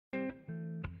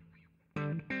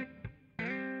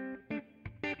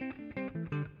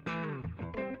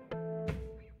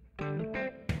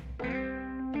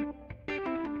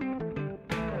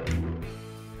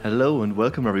Hello and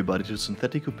welcome everybody to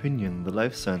Synthetic Opinion, the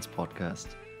life science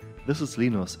podcast. This is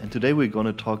Linus, and today we're going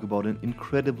to talk about an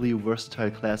incredibly versatile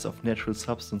class of natural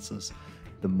substances,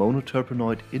 the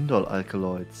Monoterpenoid Indole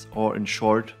Alkaloids, or in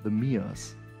short, the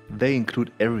MIAs. They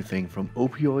include everything from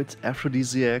opioids,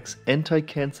 aphrodisiacs,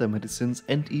 anti-cancer medicines,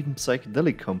 and even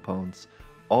psychedelic compounds,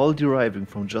 all deriving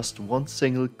from just one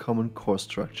single common core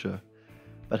structure.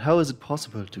 But how is it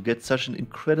possible to get such an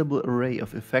incredible array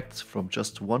of effects from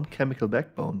just one chemical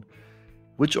backbone?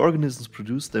 Which organisms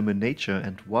produce them in nature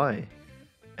and why?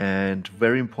 And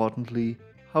very importantly,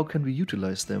 how can we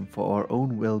utilize them for our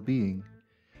own well-being?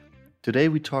 Today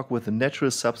we talk with a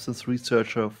natural substance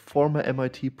researcher, former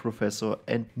MIT professor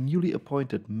and newly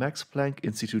appointed Max Planck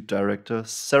Institute director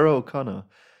Sarah O'Connor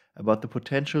about the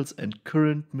potentials and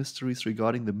current mysteries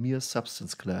regarding the MIA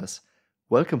substance class.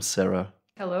 Welcome, Sarah.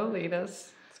 Hello,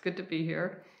 Linus. Good to be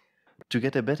here. To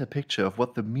get a better picture of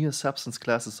what the MIA substance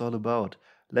class is all about,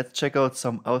 let's check out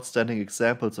some outstanding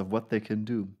examples of what they can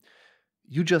do.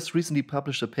 You just recently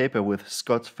published a paper with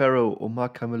Scott Farrow, Omar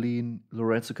Kamelin,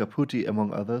 Lorenzo Caputi,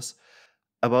 among others,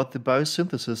 about the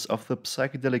biosynthesis of the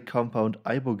psychedelic compound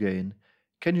ibogaine.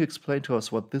 Can you explain to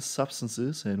us what this substance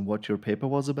is and what your paper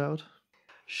was about?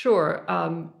 Sure.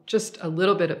 Just a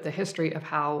little bit of the history of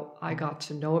how I got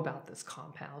to know about this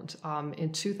compound.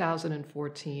 In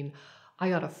 2014, I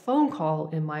got a phone call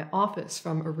in my office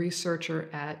from a researcher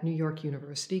at New York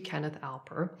University, Kenneth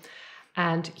Alper,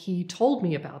 and he told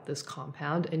me about this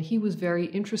compound, and he was very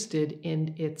interested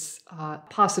in its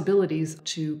possibilities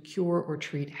to cure or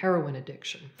treat heroin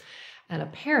addiction. And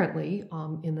apparently,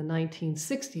 in the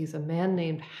 1960s, a man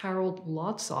named Harold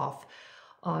Lotsof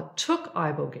took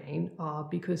ibogaine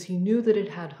because he knew that it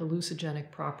had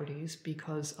hallucinogenic properties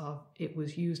because it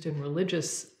was used in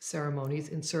religious ceremonies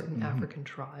in certain African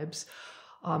tribes,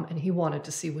 and he wanted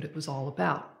to see what it was all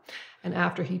about. And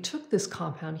after he took this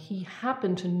compound, he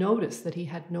happened to notice that he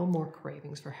had no more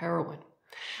cravings for heroin.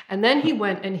 And then he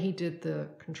went and he did the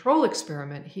control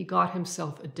experiment. He got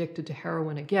himself addicted to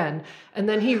heroin again, and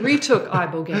then he retook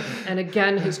ibogaine, and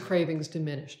again his cravings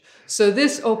diminished. So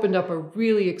this opened up a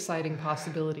really exciting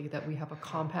possibility that we have a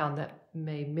compound that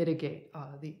may mitigate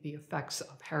the effects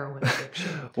of heroin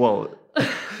addiction. Well,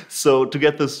 so to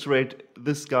get this straight,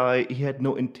 this guy, he had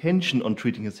no intention on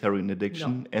treating his heroin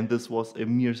addiction, and this was a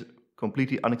mere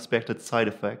completely unexpected side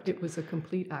effect. It was a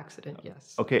complete accident,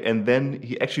 yes. Okay, and then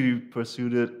he actually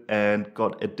pursued it and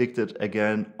got addicted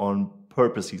again on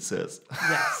purpose, he says.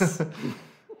 Yes.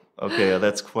 Okay,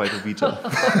 that's quite a vita.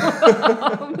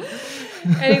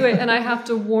 Anyway, and I have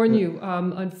to warn you,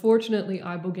 unfortunately,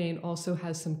 ibogaine also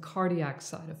has some cardiac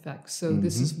side effects. So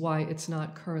this is why it's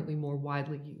not currently more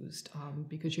widely used,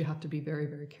 because you have to be very,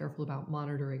 very careful about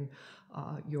monitoring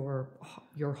your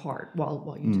heart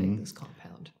while you take this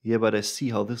compound. Yeah, but I see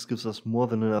how this gives us more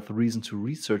than enough reason to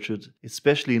research it,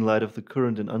 especially in light of the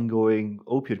current and ongoing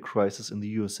opiate crisis in the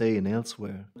USA and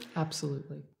elsewhere.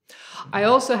 Absolutely. I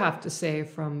also have to say,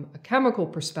 from a chemical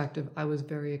perspective, I was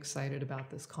very excited about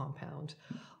this compound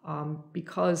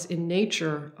because in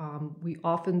nature, we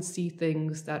often see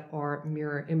things that are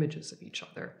mirror images of each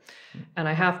other. And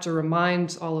I have to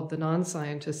remind all of the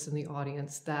non-scientists in the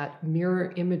audience that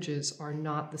mirror images are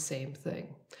not the same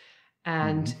thing.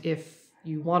 And if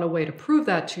you want a way to prove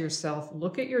that to yourself,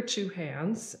 look at your two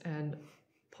hands and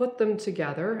put them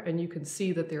together, and you can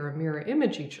see that they're a mirror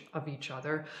image of each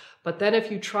other. But then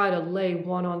if you try to lay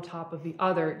one on top of the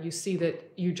other, you see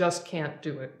that you just can't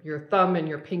do it. Your thumb and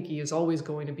your pinky is always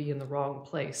going to be in the wrong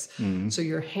place. So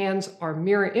your hands are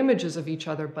mirror images of each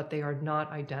other, but they are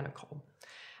not identical.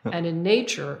 And in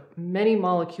nature, many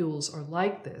molecules are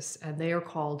like this, and they are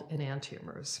called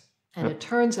enantiomers. And it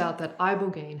turns out that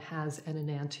ibogaine has an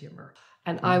enantiomer.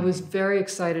 And I was very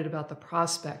excited about the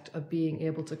prospect of being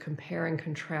able to compare and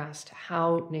contrast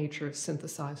how nature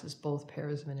synthesizes both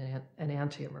pairs of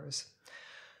enantiomers.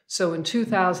 So in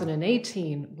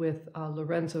 2018, with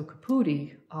Lorenzo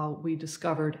Caputi, we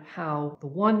discovered how the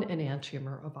one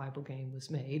enantiomer of ibogaine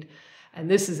was made. And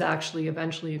this is actually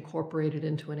eventually incorporated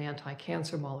into an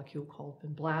anti-cancer molecule called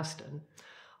vinblastin.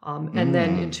 And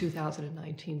then in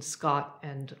 2019, Scott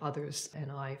and others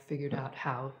and I figured out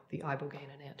how the ibogaine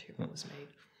enantiomer was made.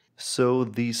 So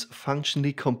these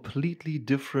functionally completely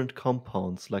different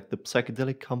compounds, like the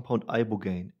psychedelic compound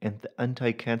ibogaine and the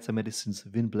anti-cancer medicines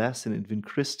vinblastin and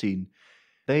vincristine,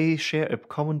 they share a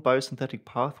common biosynthetic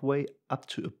pathway up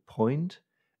to a point,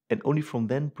 and only from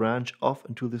then branch off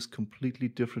into these completely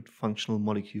different functional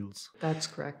molecules. That's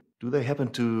correct. Do they happen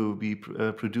to be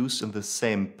produced in the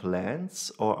same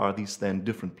plants, or are these then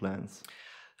different plants?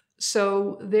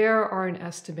 So there are an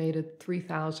estimated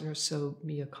 3,000 or so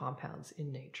MIA compounds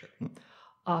in nature.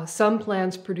 Some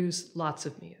plants produce lots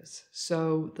of mias.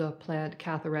 So the plant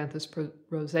Catharanthus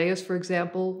roseus, for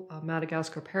example,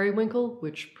 Madagascar periwinkle,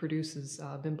 which produces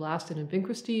vinblastin and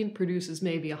vincristine, produces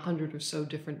maybe 100 or so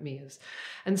different mias.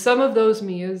 And some of those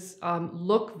mias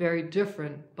look very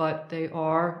different, but they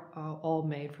are all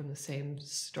made from the same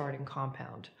starting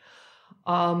compound.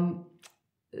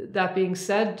 That being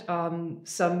said,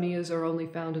 some mias are only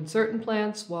found in certain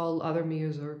plants, while other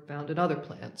mias are found in other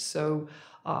plants. So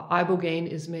ibogaine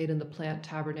is made in the plant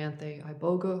Tabernanthe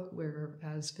iboga,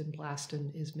 whereas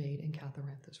vinblastin is made in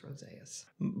Catharanthus roseus.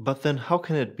 But then how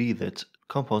can it be that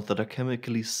compounds that are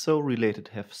chemically so related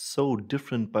have so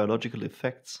different biological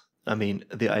effects? I mean,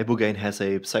 the ibogaine has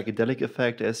a psychedelic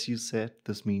effect, as you said.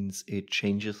 This means it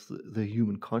changes the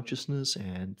human consciousness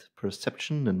and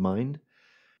perception and mind.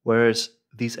 Whereas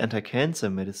these anti-cancer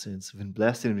medicines,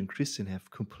 vinblastin and vincristine,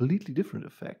 have completely different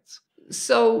effects.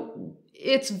 So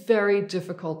it's very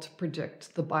difficult to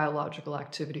predict the biological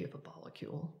activity of a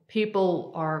molecule.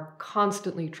 People are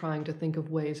constantly trying to think of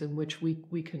ways in which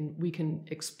we can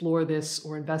explore this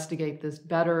or investigate this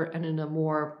better and in a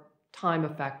more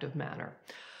time-effective manner.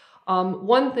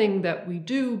 One thing that we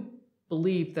do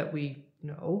believe that we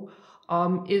know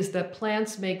is that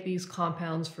plants make these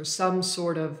compounds for some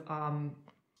sort of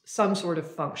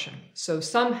function. So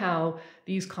somehow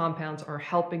these compounds are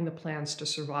helping the plants to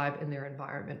survive in their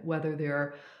environment, whether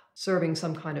they're serving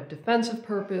some kind of defensive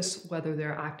purpose, whether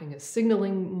they're acting as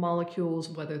signaling molecules,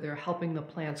 whether they're helping the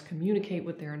plants communicate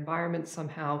with their environment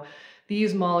somehow.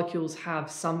 These molecules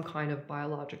have some kind of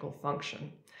biological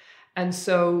function. And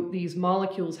so these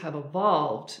molecules have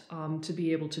evolved to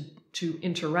be able to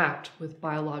interact with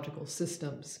biological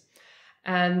systems.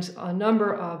 And a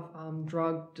number of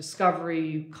drug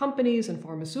discovery companies and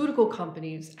pharmaceutical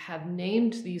companies have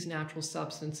named these natural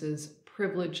substances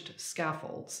privileged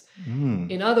scaffolds.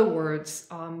 In other words,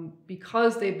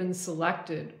 because they've been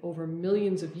selected over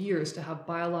millions of years to have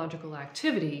biological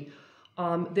activity,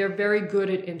 they're very good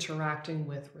at interacting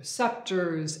with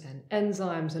receptors and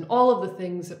enzymes and all of the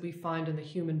things that we find in the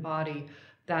human body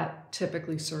that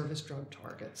typically serve as drug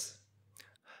targets.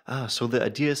 So the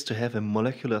idea is to have a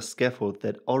molecular scaffold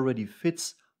that already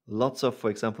fits lots of, for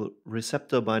example,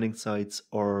 receptor binding sites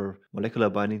or molecular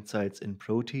binding sites in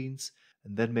proteins,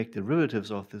 and then make derivatives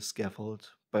of this scaffold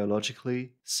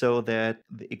biologically so that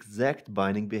the exact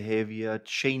binding behavior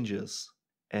changes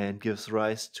and gives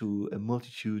rise to a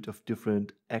multitude of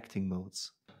different acting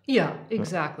modes. Yeah,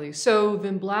 exactly. So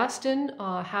vinblastin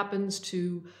happens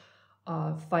to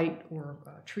fight or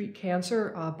treat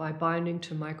cancer by binding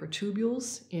to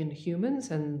microtubules in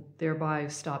humans and thereby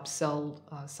stop cell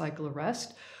cycle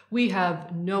arrest. We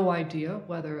have no idea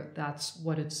whether that's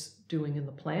what it's doing in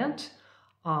the plant,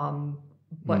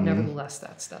 but nevertheless,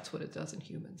 that's what it does in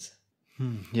humans.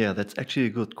 Yeah, that's actually a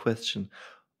good question.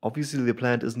 Obviously, the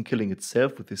plant isn't killing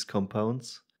itself with these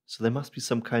compounds, so there must be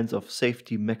some kinds of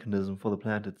safety mechanism for the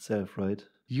plant itself, right?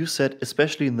 You said,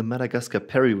 especially in the Madagascar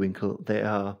periwinkle, there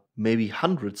are maybe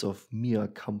hundreds of MIA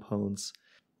compounds.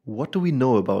 What do we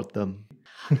know about them?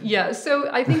 Yeah, so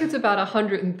I think it's about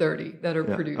 130 that are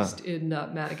produced in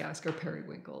Madagascar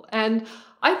periwinkle. And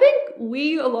I think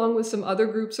we, along with some other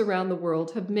groups around the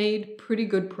world, have made pretty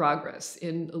good progress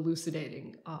in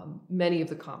elucidating many of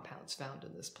the compounds found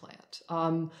in this plant.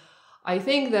 I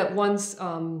think that once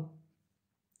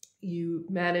you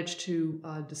manage to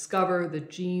discover the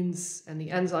genes and the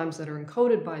enzymes that are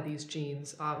encoded by these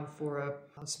genes for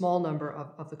a small number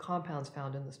of the compounds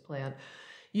found in this plant,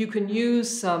 you can use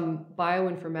some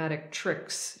bioinformatic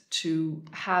tricks to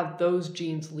have those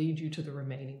genes lead you to the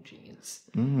remaining genes.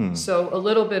 So a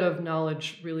little bit of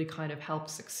knowledge really kind of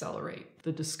helps accelerate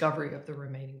the discovery of the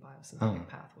remaining biosynthetic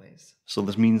pathways. So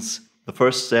this means the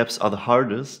first steps are the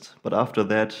hardest, but after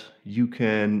that you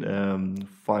can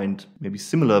find maybe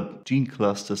similar gene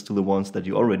clusters to the ones that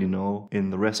you already know in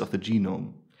the rest of the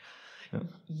genome. Yeah.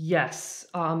 Yes,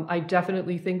 I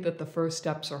definitely think that the first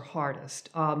steps are hardest.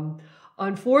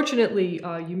 Unfortunately,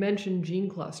 you mentioned gene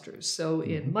clusters. So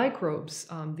in microbes,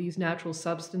 these natural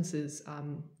substances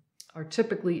are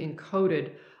typically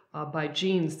encoded by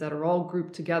genes that are all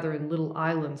grouped together in little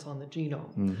islands on the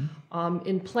genome.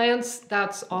 In plants,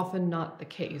 that's often not the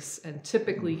case, and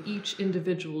typically each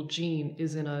individual gene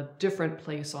is in a different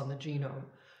place on the genome.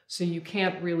 So you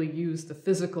can't really use the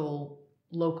physical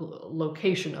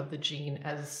location of the gene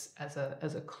as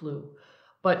a clue.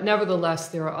 But nevertheless,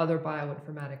 there are other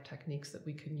bioinformatic techniques that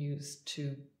we can use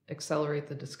to accelerate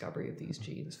the discovery of these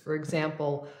genes. For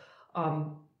example,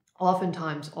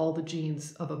 oftentimes all the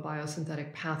genes of a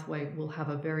biosynthetic pathway will have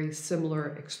a very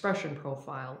similar expression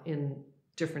profile in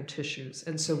different tissues.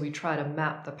 And so we try to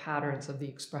map the patterns of the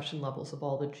expression levels of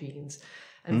all the genes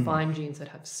and find genes that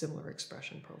have similar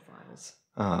expression profiles.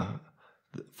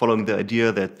 Following the idea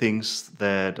that things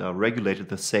that are regulated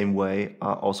the same way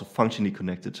are also functionally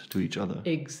connected to each other.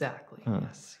 Exactly,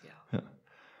 yes, yeah.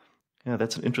 Yeah,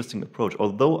 that's an interesting approach.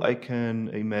 Although I can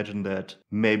imagine that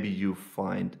maybe you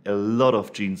find a lot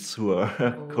of genes who are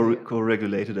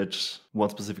co-regulated at one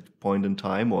specific point in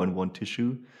time or in one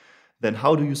tissue, then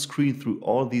how do you screen through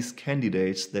all these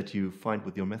candidates that you find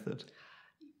with your method?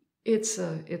 It's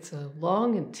a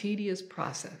long and tedious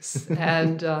process,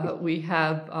 and we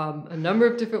have a number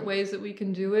of different ways that we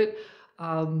can do it.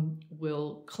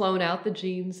 We'll clone out the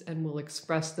genes and we'll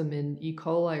express them in E.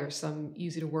 coli or some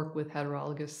easy to work with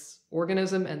heterologous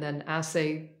organism, and then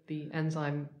assay the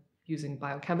enzyme using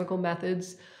biochemical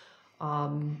methods.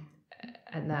 And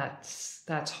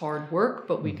that's hard work,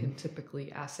 but we can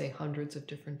typically assay hundreds of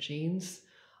different genes.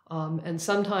 And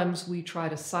sometimes we try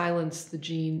to silence the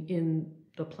gene in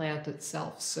the plant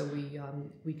itself, so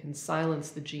we can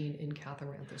silence the gene in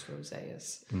Catharanthus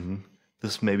roseus.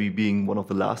 This maybe being one of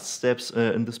the last steps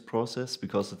in this process,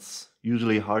 because it's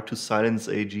usually hard to silence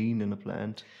a gene in a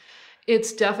plant.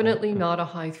 It's definitely not a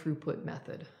high throughput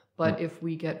method, but if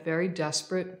we get very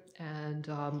desperate and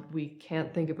we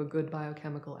can't think of a good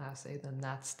biochemical assay, then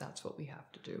that's what we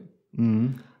have to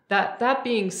do. That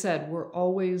being said, we're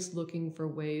always looking for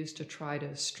ways to try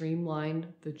to streamline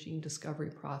the gene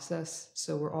discovery process.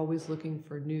 So we're always looking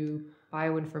for new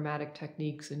bioinformatic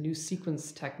techniques and new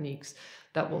sequence techniques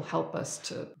that will help us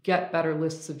to get better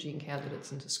lists of gene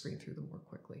candidates and to screen through them more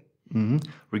quickly.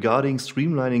 Regarding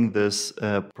streamlining this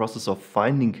process of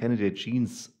finding candidate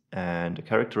genes and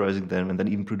characterizing them and then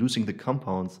even producing the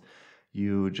compounds,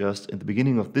 you just, at the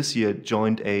beginning of this year,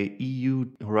 joined a EU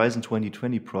Horizon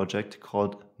 2020 project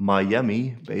called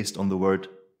Miami, based on the word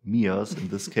Mias in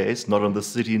this case, not on the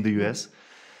city in the US.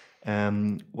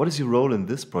 What is your role in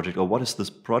this project, or what is this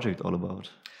project all about?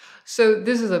 So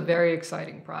this is a very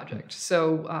exciting project.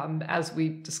 So as we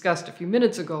discussed a few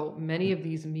minutes ago, many of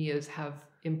these MIAs have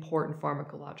important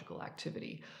pharmacological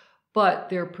activity, but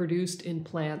they're produced in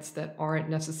plants that aren't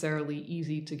necessarily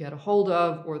easy to get a hold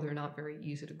of, or they're not very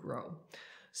easy to grow.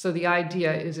 So the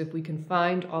idea is if we can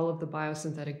find all of the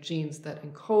biosynthetic genes that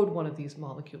encode one of these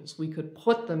molecules, we could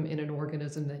put them in an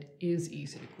organism that is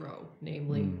easy to grow,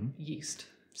 namely yeast,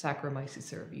 Saccharomyces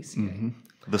cerevisiae.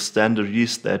 The standard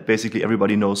yeast that basically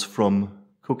everybody knows from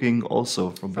cooking, also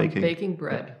from baking. Baking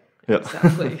bread, yeah.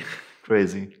 Exactly.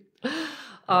 Crazy.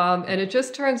 And it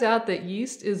just turns out that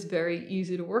yeast is very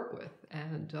easy to work with,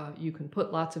 and you can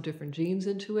put lots of different genes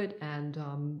into it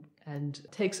and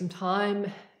take some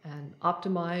time and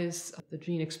optimize the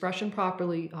gene expression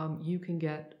properly. You can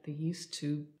get the yeast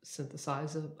to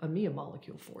synthesize a MIA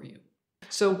molecule for you.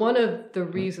 So one of the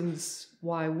reasons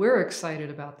why we're excited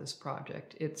about this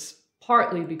project, it's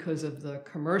partly because of the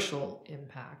commercial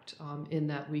impact, in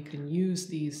that we can use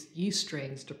these yeast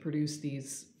strains to produce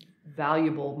these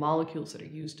valuable molecules that are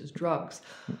used as drugs,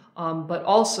 but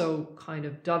also kind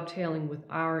of dovetailing with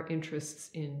our interests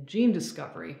in gene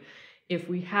discovery. If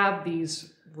we have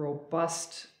these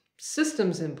robust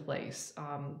systems in place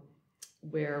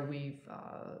where we've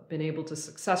been able to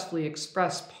successfully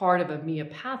express part of a MIA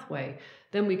pathway,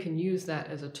 then we can use that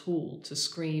as a tool to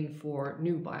screen for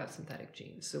new biosynthetic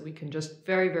genes. So we can just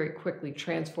very, very quickly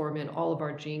transform in all of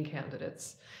our gene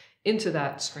candidates into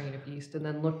that strain of yeast and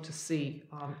then look to see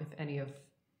if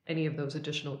any of those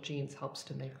additional genes helps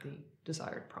to make the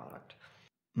desired product.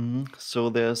 So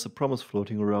there's a promise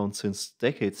floating around since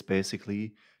decades,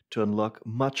 basically, to unlock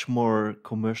much more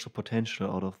commercial potential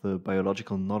out of the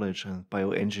biological knowledge and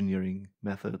bioengineering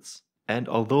methods. And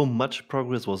although much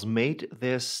progress was made,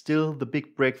 there's still the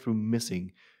big breakthrough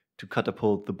missing to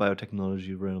catapult the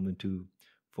biotechnology realm into,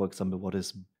 for example, what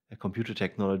is a computer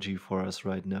technology for us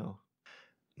right now.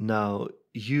 Now,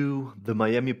 you, the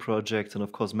Miami project, and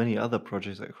of course many other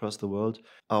projects across the world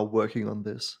are working on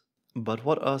this. But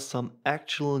what are some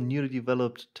actual newly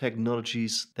developed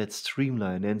technologies that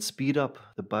streamline and speed up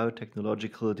the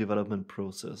biotechnological development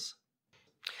process?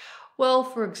 Well,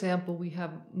 for example, we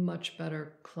have much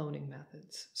better cloning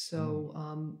methods.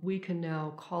 So we can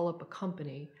now call up a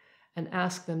company and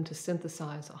ask them to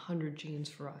synthesize 100 genes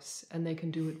for us. And they can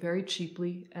do it very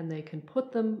cheaply, and they can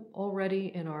put them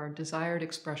already in our desired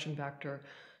expression vector.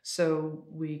 So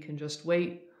we can just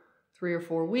wait 3 or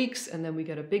 4 weeks, and then we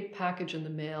get a big package in the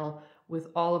mail with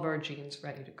all of our genes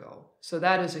ready to go. So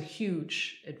that is a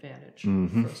huge advantage,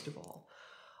 first of all.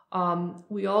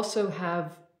 We also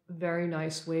have very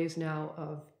nice ways now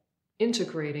of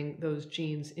integrating those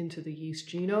genes into the yeast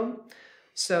genome.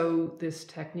 So this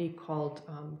technique called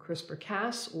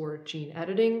CRISPR-Cas, or gene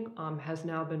editing, has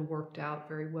now been worked out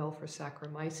very well for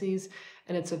Saccharomyces,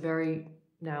 and it's a very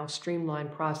now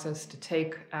streamlined process to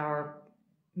take our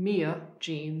MIA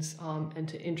genes and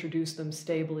to introduce them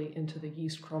stably into the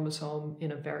yeast chromosome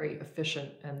in a very efficient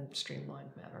and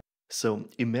streamlined manner. So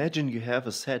imagine you have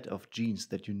a set of genes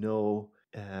that you know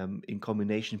in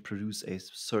combination produce a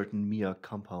certain MIA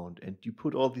compound, and you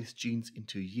put all these genes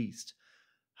into yeast.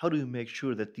 How do you make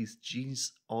sure that these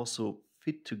genes also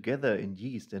fit together in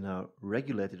yeast and are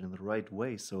regulated in the right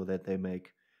way so that they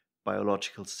make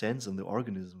biological sense in the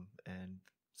organism and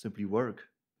simply work?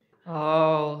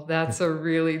 Oh, that's a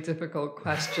really difficult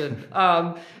question.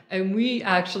 And we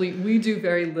do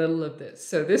very little of this.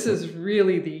 So this is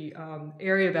really the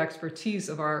area of expertise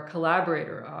of our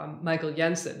collaborator, Michael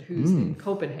Jensen, who's in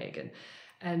Copenhagen.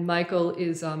 And Michael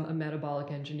is a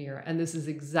metabolic engineer, and this is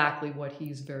exactly what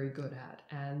he's very good at.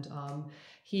 And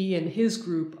he and his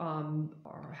group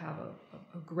have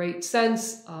a great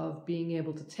sense of being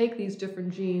able to take these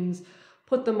different genes,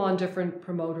 put them on different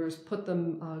promoters,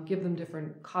 give them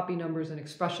different copy numbers and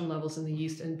expression levels in the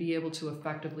yeast, and be able to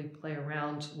effectively play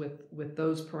around with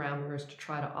those parameters to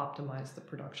try to optimize the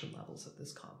production levels of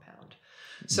this compound.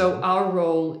 So our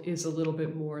role is a little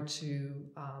bit more to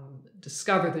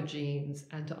discover the genes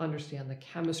and to understand the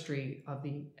chemistry of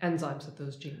the enzymes that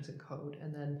those genes encode.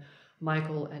 And then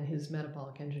Michael and his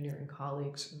metabolic engineering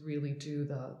colleagues really do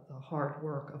the hard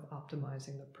work of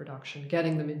optimizing the production,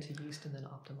 getting them into yeast, and then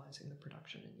optimizing the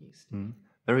production in yeast.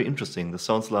 Very interesting. This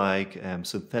sounds like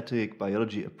synthetic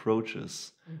biology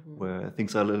approaches where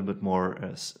things are a little bit more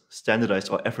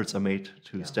standardized, or efforts are made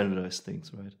to standardize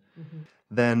things, right?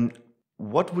 Then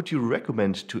what would you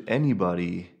recommend to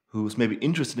anybody who's maybe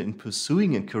interested in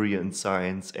pursuing a career in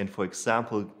science and, for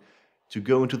example, to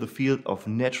go into the field of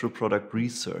natural product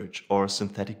research or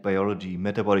synthetic biology,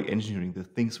 metabolic engineering, the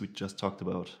things we just talked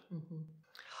about?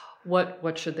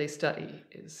 What should they study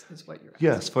is what you're asking.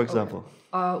 Yes, for example.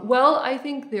 Okay. Well, I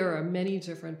think there are many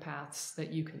different paths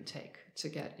that you can take to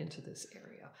get into this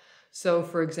area. So,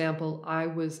 for example, I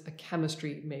was a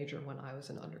chemistry major when I was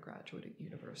an undergraduate at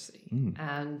university,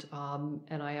 and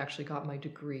I actually got my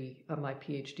degree, my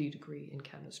PhD degree in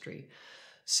chemistry.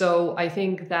 So I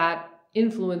think that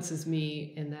influences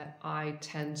me in that I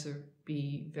tend to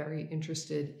be very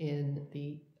interested in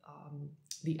the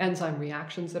enzyme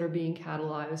reactions that are being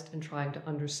catalyzed and trying to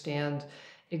understand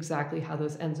exactly how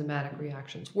those enzymatic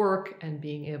reactions work, and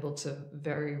being able to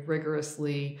very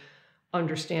rigorously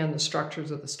understand the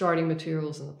structures of the starting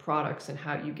materials and the products and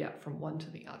how you get from one to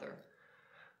the other.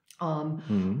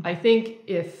 I think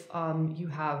if you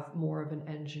have more of an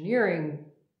engineering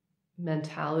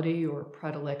mentality or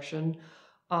predilection,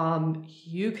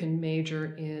 you can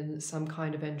major in some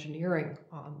kind of engineering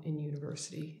in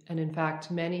university. And in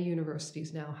fact, many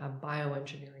universities now have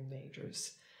bioengineering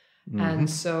majors. And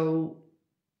so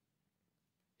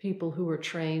people who are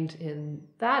trained in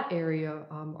that area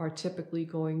are typically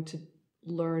going to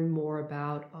learn more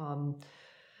about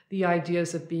the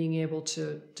ideas of being able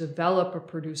to develop a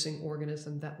producing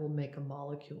organism that will make a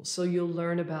molecule. So you'll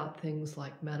learn about things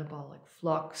like metabolic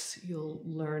flux. You'll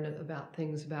learn about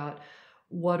things about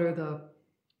what are the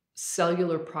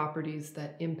cellular properties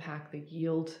that impact the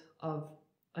yield of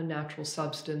a natural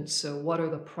substance. So what are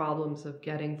the problems of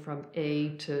getting from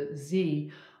A to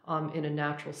Z in a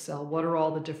natural cell? What are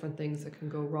all the different things that can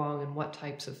go wrong, and what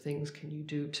types of things can you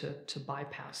do to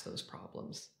bypass those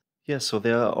problems? Yeah, so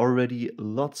there are already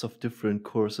lots of different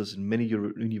courses in many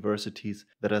universities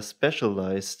that are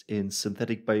specialized in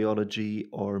synthetic biology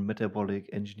or metabolic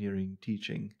engineering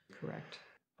teaching. Correct.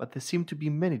 But there seem to be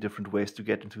many different ways to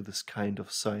get into this kind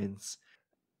of science.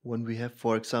 When we have,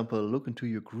 for example, a look into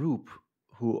your group,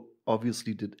 who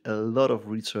obviously did a lot of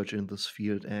research in this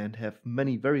field and have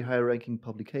many very high-ranking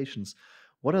publications,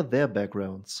 what are their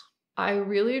backgrounds? I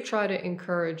really try to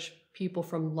encourage people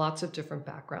from lots of different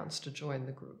backgrounds to join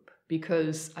the group,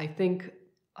 because I think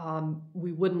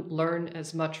we wouldn't learn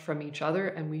as much from each other,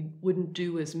 and we wouldn't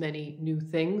do as many new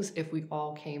things if we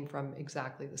all came from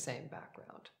exactly the same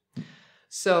background.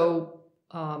 So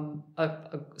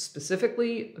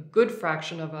specifically, a good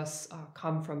fraction of us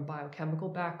come from biochemical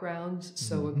backgrounds.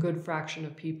 So a good fraction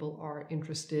of people are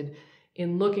interested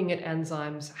in looking at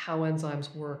enzymes, how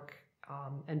enzymes work,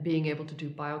 and being able to do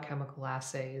biochemical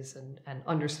assays and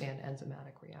understand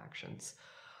enzymatic reactions.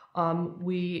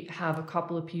 We have a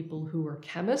couple of people who are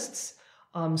chemists,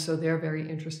 so they're very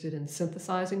interested in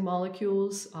synthesizing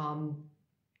molecules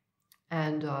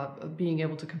and being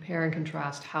able to compare and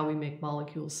contrast how we make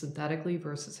molecules synthetically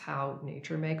versus how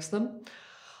nature makes them.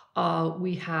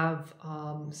 We have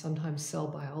sometimes cell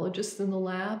biologists in the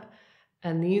lab,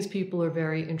 And these people are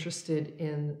very interested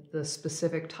in the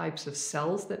specific types of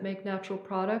cells that make natural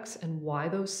products and why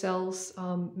those cells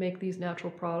make these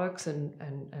natural products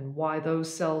and why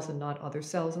those cells and not other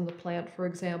cells in the plant, for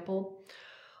example.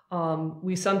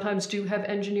 We sometimes do have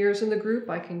engineers in the group.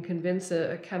 I can convince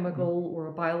a chemical or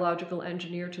a biological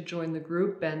engineer to join the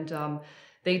group, and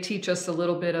they teach us a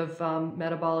little bit of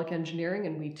metabolic engineering,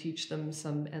 and we teach them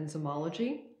some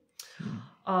enzymology.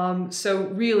 So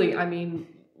really, I mean,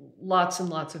 lots and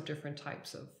lots of different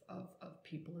types of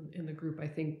people in the group, I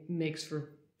think, makes for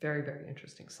very, very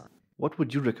interesting science. What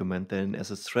would you recommend then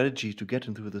as a strategy to get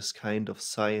into this kind of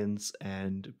science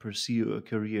and pursue a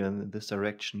career in this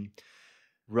direction?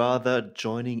 Rather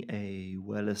joining a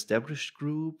well-established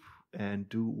group and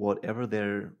do whatever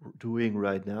they're doing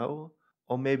right now,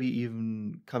 or maybe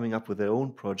even coming up with their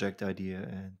own project idea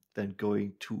and then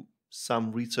going to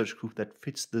some research group that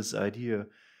fits this idea,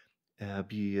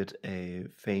 be it a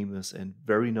famous and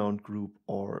very known group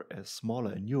or a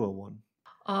smaller and newer one?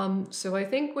 So I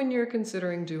think when you're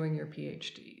considering doing your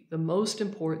PhD, the most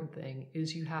important thing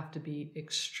is you have to be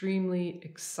extremely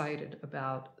excited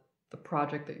about the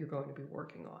project that you're going to be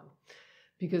working on.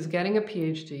 Because getting a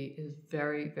PhD is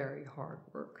very, very hard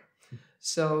work.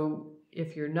 So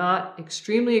if you're not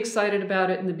extremely excited about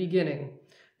it in the beginning,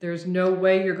 there's no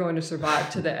way you're going to survive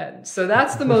to the end. So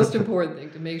that's the most important thing,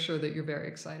 to make sure that you're very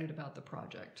excited about the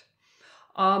project.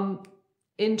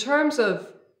 In terms of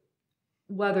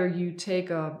whether you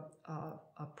take a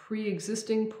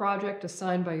pre-existing project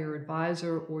assigned by your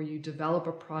advisor or you develop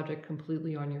a project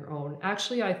completely on your own,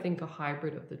 actually, I think a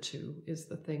hybrid of the two is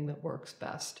the thing that works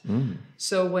best.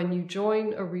 So when you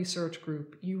join a research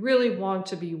group, you really want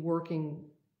to be working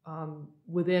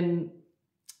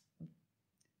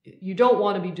you don't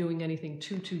want to be doing anything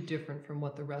too different from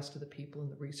what the rest of the people in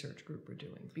the research group are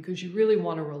doing, because you really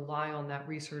want to rely on that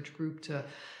research group to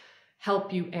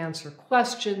help you answer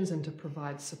questions and to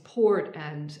provide support,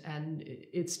 and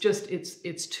it's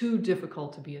too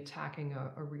difficult to be attacking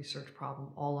a research problem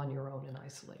all on your own in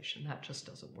isolation. That just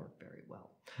doesn't work very well.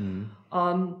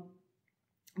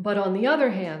 But on the other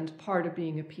hand, part of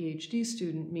being a PhD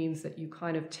student means that you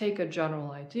kind of take a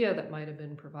general idea that might have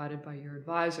been provided by your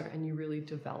advisor and you really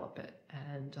develop it,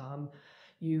 and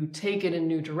you take it in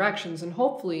new directions, and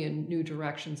hopefully in new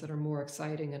directions that are more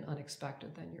exciting and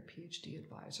unexpected than your PhD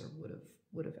advisor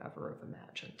would have ever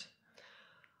imagined.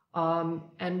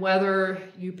 And whether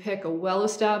you pick a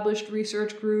well-established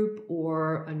research group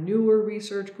or a newer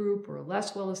research group or a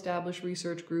less well-established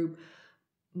research group,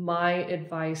 my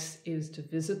advice is to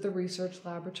visit the research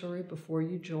laboratory before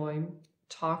you join.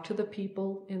 Talk to the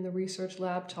people in the research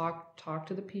lab, talk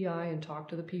to the PI, and talk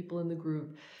to the people in the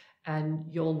group, and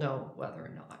you'll know whether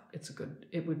or not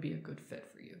it would be a good fit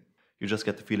for you. You just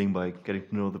get the feeling by getting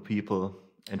to know the people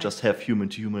and just have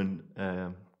human-to-human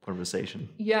conversation.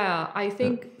 Yeah, I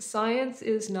think science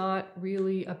is not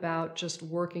really about just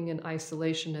working in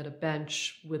isolation at a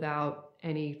bench without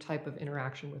any type of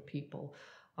interaction with people.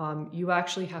 You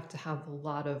actually have to have a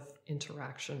lot of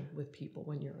interaction with people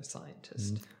when you're a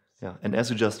scientist. Yeah, and as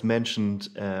you just mentioned,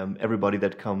 everybody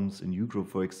that comes in your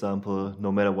group, for example,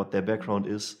 no matter what their background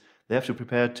is, they have to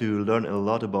prepare to learn a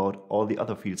lot about all the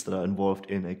other fields that are involved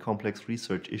in a complex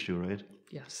research issue, right?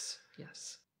 Yes,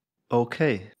 yes.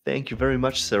 Okay, thank you very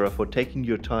much, Sarah, for taking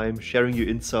your time, sharing your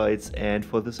insights, and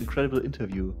for this incredible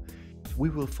interview. We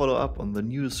will follow up on the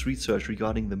newest research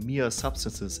regarding the MIA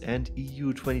substances and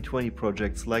EU 2020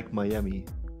 projects like Miami.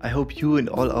 I hope you and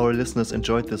all our listeners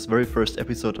enjoyed this very first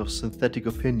episode of Synthetic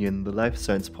Opinion, the life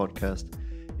science podcast.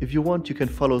 If you want, you can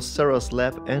follow Sarah's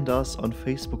lab and us on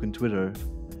Facebook and Twitter.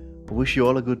 I wish you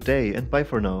all a good day, and bye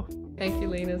for now. Thank you,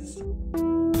 Linus.